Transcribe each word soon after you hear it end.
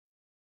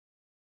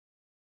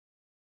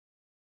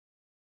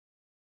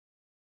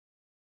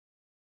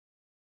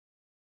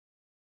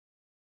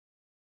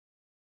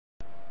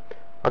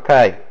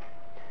Okay,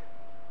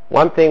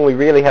 one thing we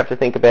really have to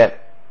think about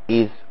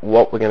is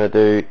what we're going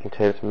to do in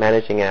terms of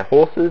managing our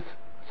horses.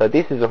 So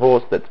this is a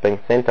horse that's been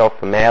sent off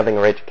for mouthing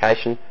or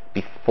education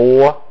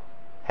before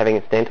having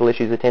its dental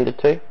issues attended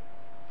to,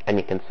 and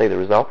you can see the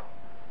result.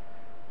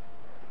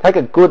 Take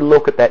a good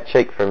look at that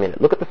cheek for a minute.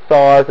 Look at the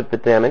size of the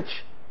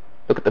damage,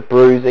 look at the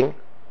bruising,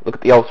 look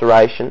at the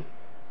ulceration,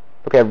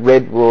 look how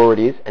red raw it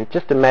is, and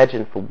just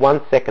imagine for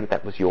 1 second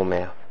that was your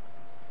mouth.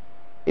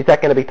 Is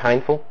that going to be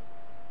painful?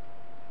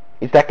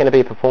 Is that going to be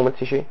a performance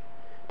issue?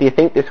 Do you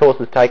think this horse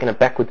has taken a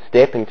backward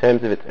step in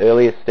terms of its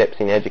earliest steps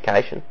in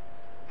education?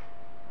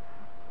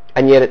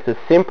 And yet it's as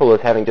simple as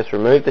having just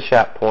removed the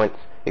sharp points,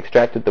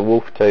 extracted the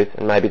wolf tooth,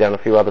 and maybe done a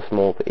few other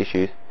small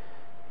issues,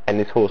 and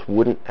this horse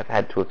wouldn't have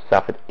had to have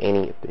suffered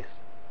any of this.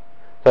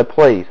 So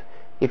please,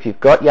 if you've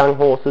got young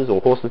horses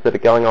or horses that are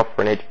going off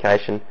for an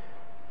education,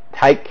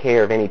 take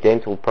care of any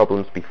dental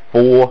problems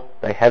before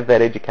they have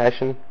that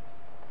education.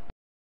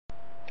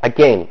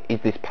 Again, is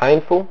this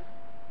painful?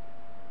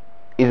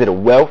 Is it a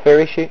welfare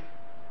issue?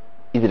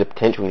 Is it a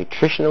potential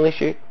nutritional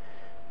issue?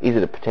 Is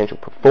it a potential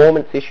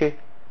performance issue?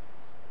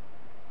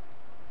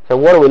 So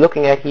what are we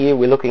looking at here?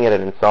 We're looking at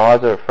an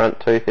incisor, a front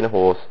tooth in a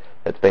horse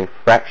that's been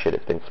fractured.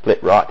 It's been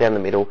split right down the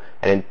middle,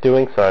 and in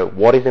doing so,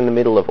 what is in the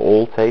middle of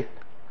all teeth?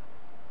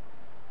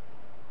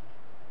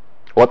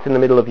 What's in the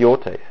middle of your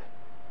teeth?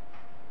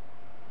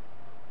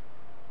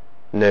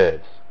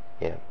 Nerves.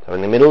 Yeah. So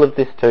in the middle of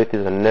this tooth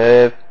is a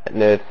nerve. That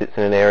nerve sits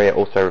in an area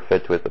also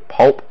referred to as the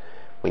pulp.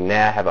 We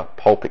now have a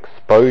pulp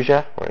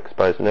exposure, or an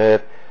exposed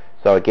nerve.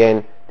 So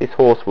again, this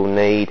horse will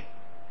need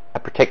a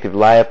protective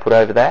layer put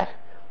over that,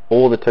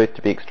 or the tooth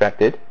to be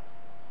extracted.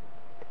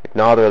 If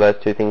neither of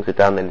those two things are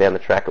done, then down the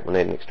track it will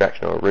need an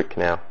extraction or a root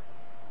canal,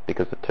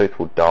 because the tooth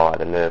will die,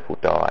 the nerve will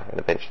die,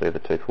 and eventually the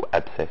tooth will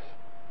abscess.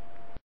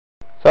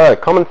 So,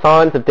 common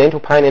signs of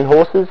dental pain in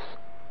horses.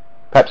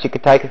 Perhaps you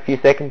could take a few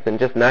seconds and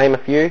just name a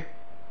few.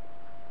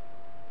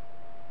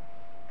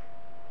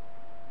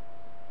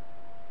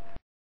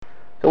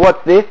 So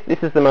what's this? This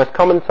is the most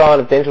common sign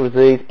of dental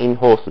disease in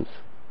horses.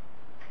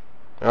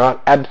 Alright,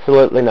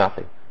 absolutely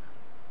nothing.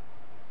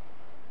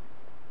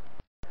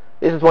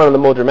 This is one of the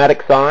more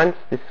dramatic signs.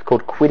 This is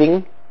called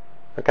quitting.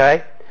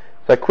 Okay?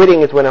 So quitting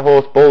is when a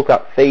horse balls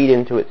up feed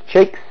into its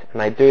cheeks, and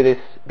they do this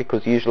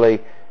because usually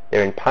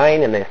they're in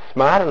pain and they're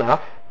smart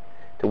enough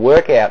to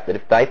work out that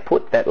if they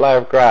put that layer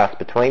of grass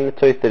between the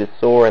tooth that is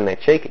sore and their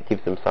cheek, it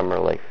gives them some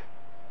relief.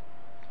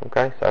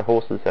 Okay? So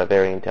horses are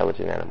very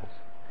intelligent animals.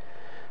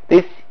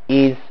 This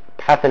is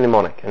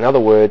pathognomonic. In other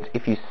words,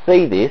 if you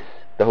see this,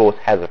 the horse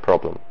has a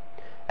problem.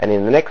 And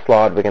in the next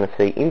slide, we're going to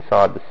see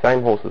inside the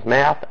same horse's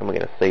mouth, and we're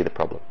going to see the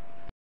problem.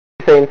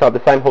 You see inside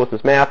the same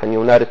horse's mouth, and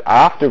you'll notice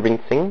after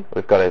rinsing,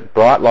 we've got a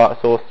bright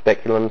light source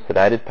speculum,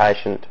 sedated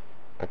patient.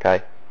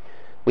 Okay,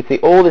 we see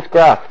all this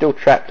grass still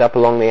trapped up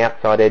along the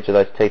outside edge of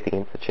those teeth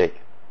against the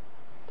cheek.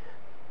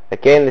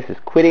 Again, this is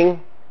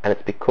quitting, and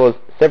it's because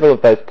several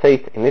of those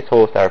teeth in this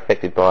horse are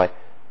affected by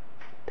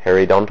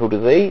periodontal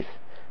disease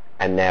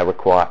and now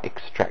require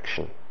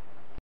extraction.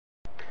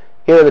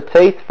 Here are the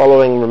teeth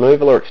following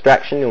removal or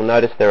extraction. You'll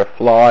notice there are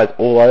flies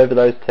all over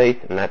those teeth,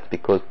 and that's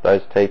because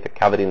those teeth are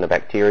covered in the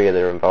bacteria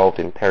that are involved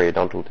in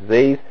periodontal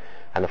disease,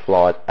 and the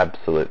flies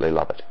absolutely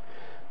love it.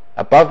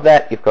 Above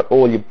that, you've got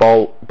all your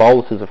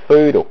boluses of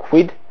food, or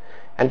quid,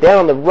 and down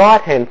on the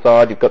right hand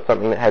side you've got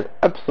something that has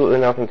absolutely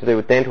nothing to do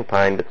with dental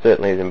pain, but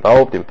certainly is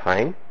involved in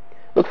pain.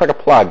 Looks like a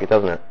plug,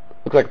 doesn't it?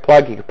 Looks like a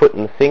plug you could put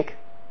in the sink.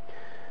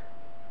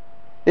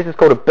 This is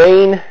called a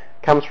bean.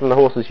 Comes from the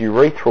horse's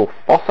urethral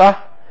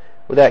fossa.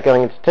 Without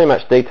going into too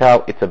much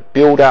detail, it's a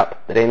build-up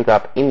that ends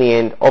up in the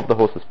end of the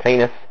horse's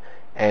penis,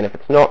 and if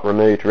it's not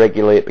removed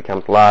regularly, it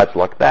becomes large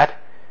like that.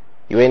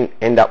 You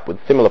end up with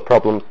similar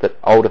problems that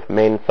older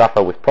men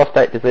suffer with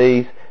prostate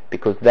disease,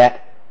 because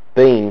that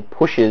bean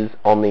pushes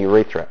on the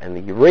urethra, and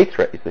the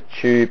urethra is the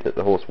tube that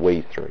the horse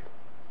wheezes through.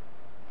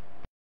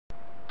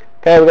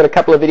 Okay, we've got a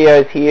couple of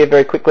videos here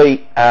very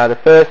quickly. The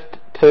first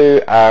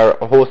two are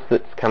a horse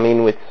that's come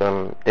in with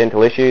some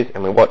dental issues,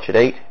 and we watch it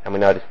eat, and we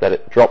notice that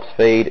it drops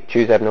feed, it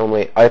chews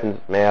abnormally, it opens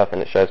its mouth,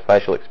 and it shows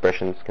facial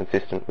expressions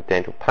consistent with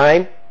dental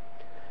pain.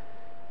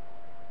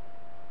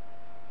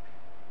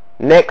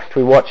 Next,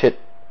 we watch it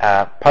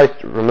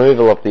post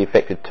removal of the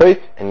affected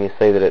tooth, and you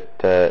see that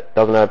it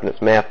doesn't open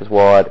its mouth as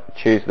wide, it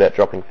chews without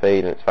dropping feed,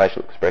 and its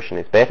facial expression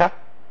is better.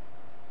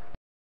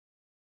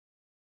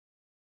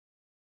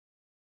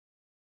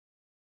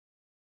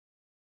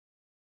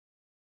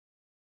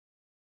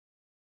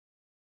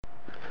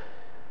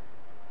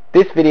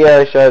 This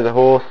video shows a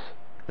horse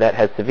that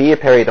has severe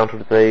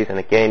periodontal disease, and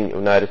again you'll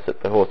notice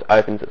that the horse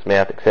opens its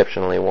mouth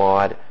exceptionally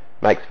wide,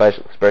 makes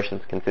facial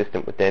expressions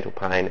consistent with dental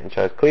pain, and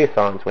shows clear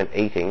signs when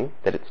eating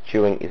that its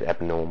chewing is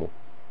abnormal.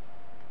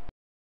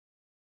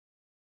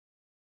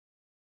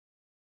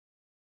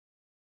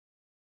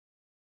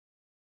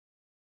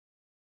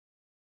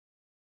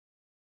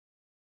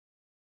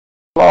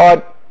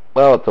 Slide,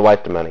 well, it's a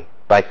waste of money,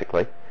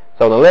 basically.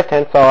 So on the left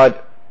hand side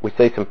we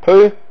see some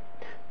poo.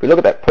 If we look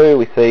at that poo,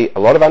 we see a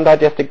lot of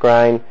undigested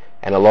grain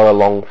and a lot of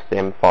long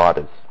stem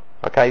fibres.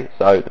 Okay,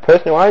 so the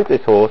person who owns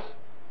this horse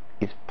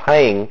is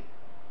paying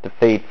to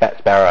feed fat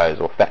sparrows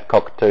or fat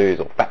cockatoos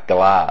or fat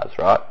galahs,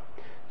 right?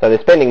 So they're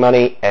spending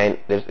money, and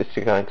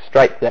it's going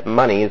straight. That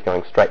money is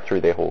going straight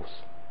through their horse.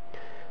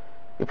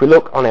 If we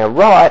look on our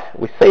right,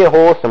 we see a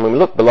horse, and when we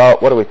look below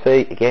it, what do we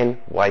see? Again,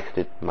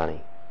 wasted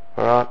money.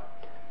 All right.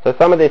 So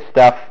some of this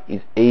stuff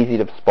is easy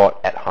to spot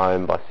at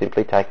home by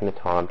simply taking the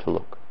time to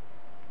look.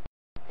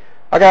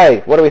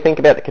 Okay, what do we think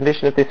about the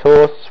condition of this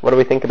horse? What do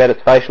we think about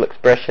its facial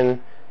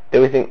expression?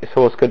 Do we think this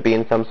horse could be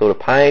in some sort of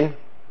pain?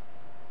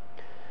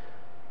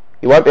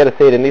 You won't be able to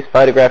see it in this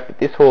photograph, but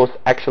this horse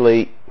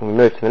actually, when we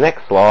move to the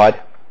next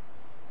slide,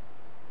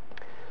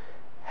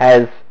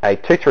 has a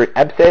tooth root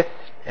abscess,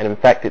 and in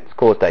fact it's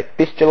caused a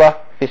fistula.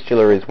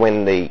 Fistula is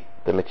when the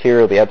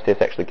material, the abscess,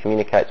 actually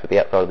communicates with the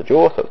outside of the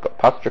jaw, so it's got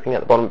pus dripping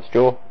out the bottom of its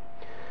jaw.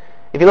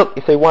 If you look,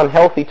 you see one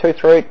healthy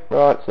tooth root,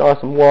 right, it's nice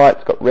and white,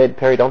 it's got red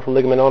periodontal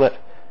ligament on it.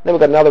 Then we've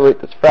got another root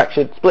that's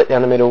fractured, split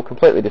down the middle,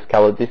 completely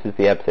discoloured. This is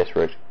the abscess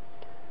root.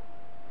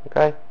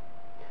 Okay.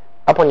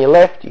 Up on your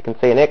left you can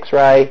see an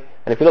x-ray,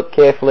 and if you look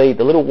carefully,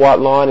 the little white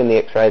line in the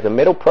x-ray is a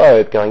metal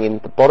probe going in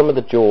the bottom of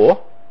the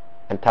jaw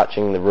and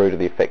touching the root of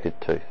the affected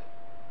tooth.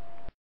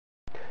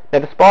 Now,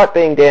 despite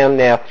being down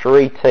now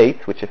 3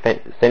 teeth, which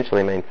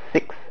essentially means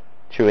 6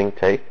 chewing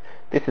teeth,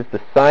 this is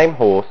the same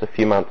horse a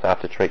few months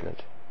after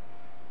treatment.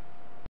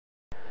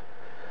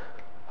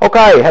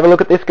 Okay, have a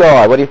look at this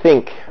guy. What do you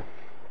think?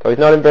 So he's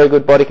not in very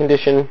good body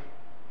condition.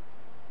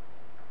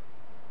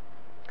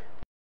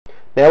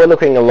 Now we're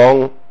looking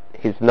along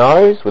his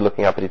nose, we're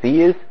looking up at his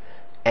ears,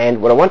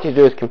 and what I want you to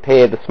do is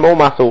compare the small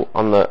muscle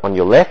on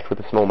your left with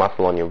the small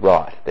muscle on your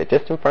right. They're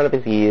just in front of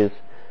his ears,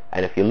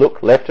 and if you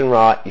look left and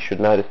right, you should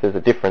notice there's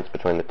a difference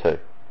between the two.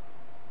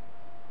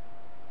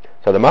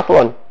 So the muscle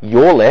on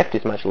your left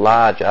is much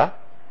larger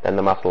than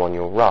the muscle on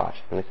your right,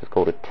 and this is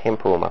called a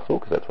temporal muscle,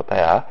 because that's what they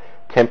are,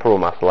 temporal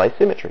muscle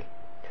asymmetry.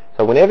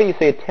 So whenever you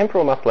see a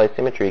temporal muscle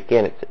asymmetry,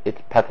 again,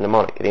 it's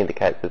pathognomonic. It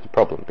indicates there's a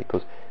problem,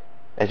 because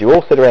as you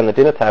all sit around the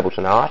dinner table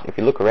tonight, if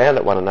you look around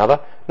at one another,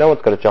 no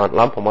one's got a giant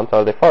lump on one side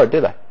of their forehead,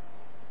 do they?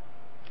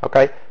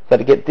 Okay, so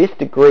to get this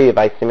degree of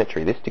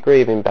asymmetry, this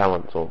degree of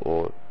imbalance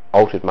or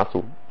altered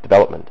muscle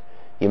development,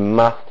 you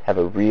must have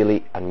a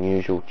really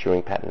unusual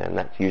chewing pattern, and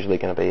that's usually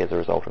going to be as a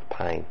result of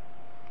pain.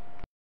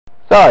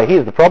 So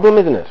here's the problem,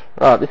 isn't it?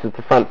 Right, this is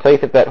the front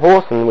teeth of that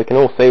horse, and we can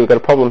all see we've got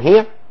a problem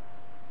here.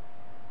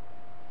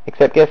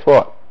 Except guess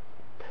what?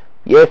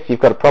 Yes, you've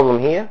got a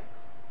problem here,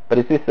 but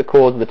is this the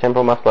cause of the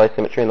temporal muscle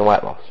asymmetry and the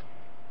weight loss?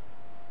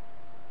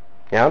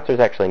 The answer is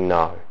actually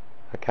no.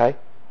 Okay?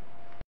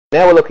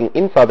 Now we're looking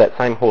inside that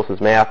same horse's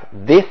mouth.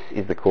 This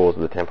is the cause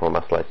of the temporal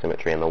muscle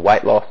asymmetry and the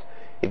weight loss.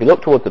 If you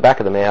look towards the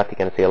back of the mouth, you're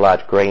going to see a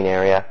large green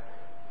area.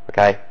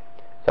 Okay?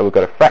 So we've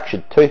got a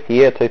fractured tooth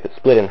here, a tooth that's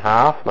split in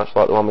half, much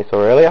like the one we saw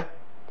earlier.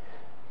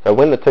 So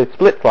when the tooth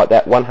splits like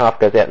that, one half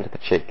goes out into the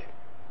cheek.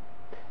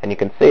 And you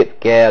can see it's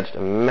gouged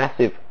a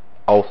massive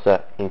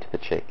ulcer into the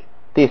cheek.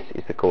 This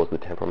is the cause of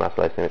the temporal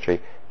muscle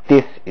asymmetry.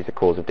 This is the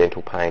cause of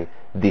dental pain.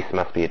 This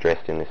must be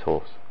addressed in this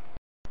horse.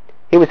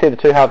 Here we see the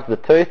 2 halves of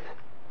the tooth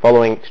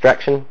following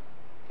extraction.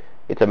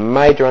 It's a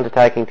major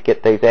undertaking to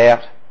get these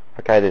out.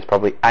 Okay, there's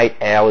probably 8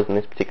 hours in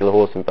this particular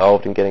horse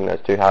involved in getting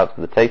those 2 halves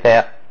of the teeth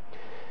out.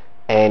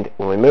 And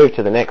when we move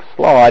to the next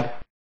slide,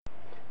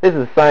 this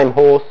is the same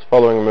horse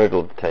following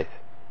removal of the teeth.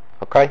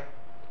 Okay,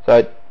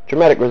 so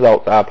dramatic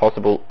results are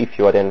possible if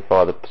you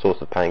identify the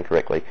source of pain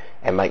correctly,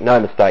 and make no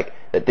mistake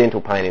that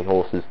dental pain in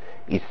horses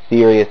is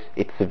serious,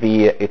 it's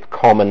severe, it's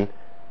common.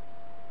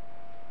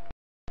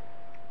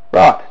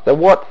 Right, so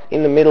what's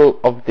in the middle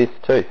of this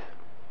tooth?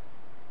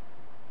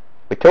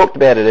 We talked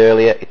about it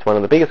earlier. It's one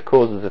of the biggest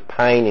causes of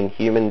pain in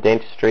human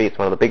dentistry. It's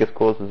one of the biggest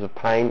causes of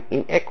pain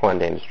in equine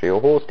dentistry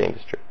or horse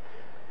dentistry.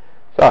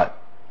 So,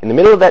 in the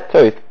middle of that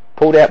tooth,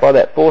 pulled out by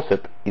that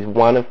forceps, is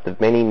one of the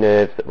many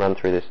nerves that run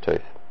through this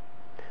tooth.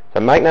 So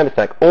make no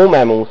mistake, all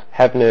mammals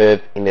have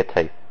nerves in their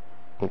teeth,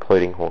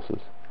 including horses.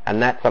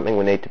 And that's something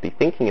we need to be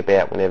thinking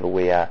about whenever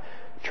we are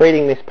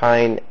treating this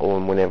pain or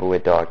whenever we're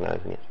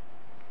diagnosing it.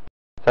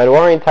 So to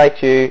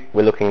orientate you,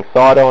 we're looking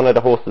side on at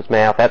a horse's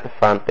mouth at the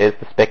front. There's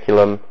the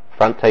speculum.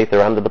 Front teeth are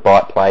under the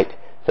bite plate.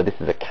 So this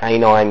is a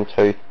canine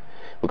tooth.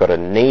 We've got a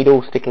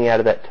needle sticking out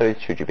of that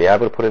tooth. Should you be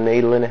able to put a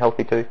needle in a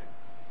healthy tooth?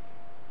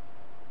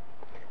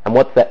 And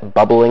what's that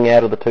bubbling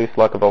out of the tooth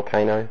like a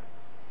volcano?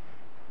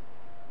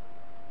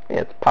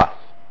 Yeah, it's pus.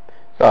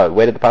 So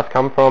where did the pus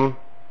come from?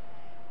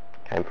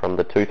 It came from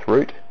the tooth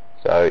root.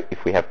 So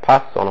if we have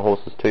pus on a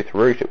horse's tooth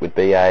root, it would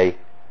be a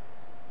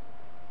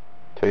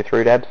tooth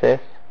root abscess.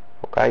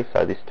 Okay,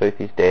 so this tooth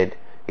is dead,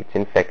 it's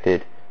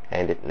infected,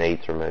 and it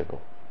needs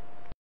removal.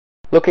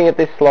 Looking at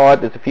this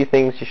slide, there's a few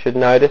things you should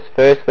notice.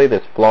 Firstly,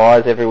 there's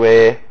flies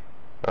everywhere.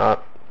 Right?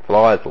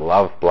 Flies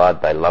love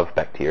blood, they love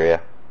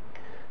bacteria.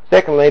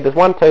 Secondly, there's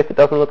one tooth that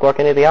doesn't look like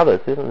any of the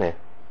others, isn't there?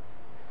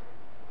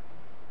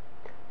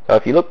 So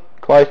if you look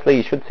closely,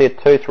 you should see a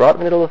tooth right in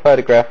the middle of the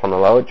photograph on the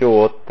lower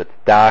jaw that's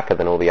darker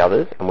than all the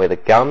others, and where the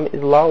gum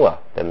is lower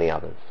than the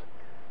others.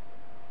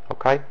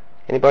 Okay?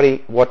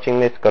 Anybody watching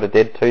this got a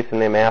dead tooth in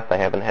their mouth, they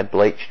haven't had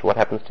bleached, what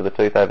happens to the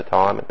tooth over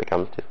time? It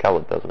becomes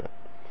discoloured, doesn't it?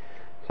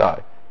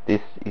 So,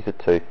 this is a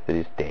tooth that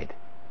is dead.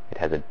 It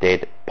has a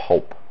dead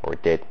pulp, or a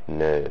dead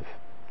nerve.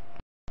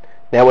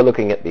 Now we're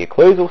looking at the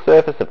occlusal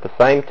surface of the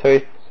same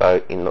tooth.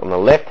 So on the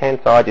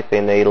left-hand side you see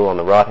a needle, on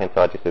the right-hand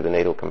side you see the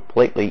needle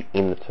completely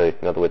in the tooth.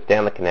 In other words,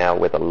 down the canal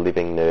where the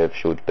living nerve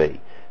should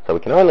be. So we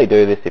can only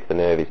do this if the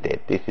nerve is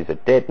dead. This is a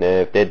dead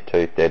nerve, dead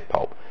tooth, dead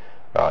pulp.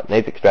 Right,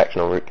 needs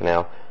extraction or root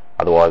canal,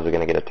 otherwise we're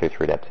going to get a tooth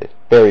root abscess.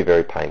 Very,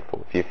 very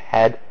painful. If you've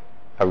had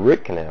a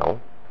root canal,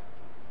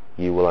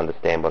 you will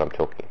understand what I'm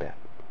talking about.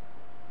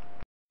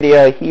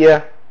 Video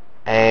here,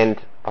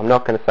 and I'm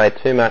not going to say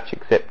too much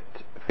except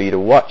for you to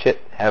watch it,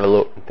 have a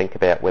look and think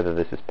about whether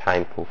this is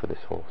painful for this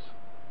horse.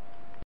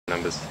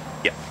 Numbers.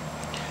 Yep.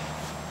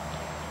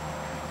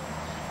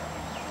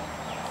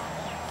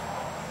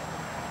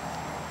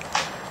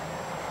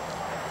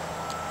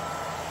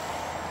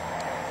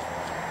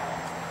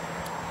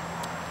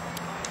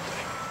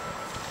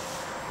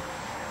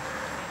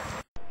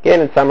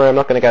 Again, in summary, I'm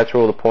not going to go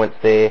through all the points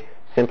there,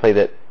 simply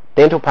that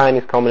dental pain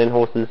is common in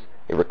horses.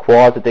 It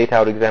requires a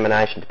detailed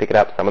examination to pick it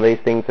up. Some of these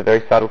things are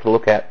very subtle to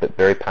look at, but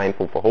very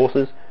painful for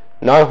horses.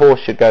 No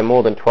horse should go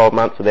more than 12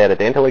 months without a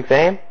dental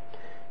exam.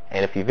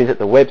 And if you visit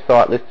the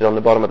website listed on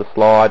the bottom of the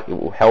slide, it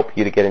will help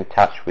you to get in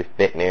touch with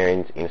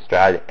veterinarians in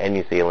Australia and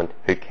New Zealand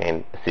who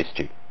can assist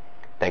you.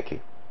 Thank you.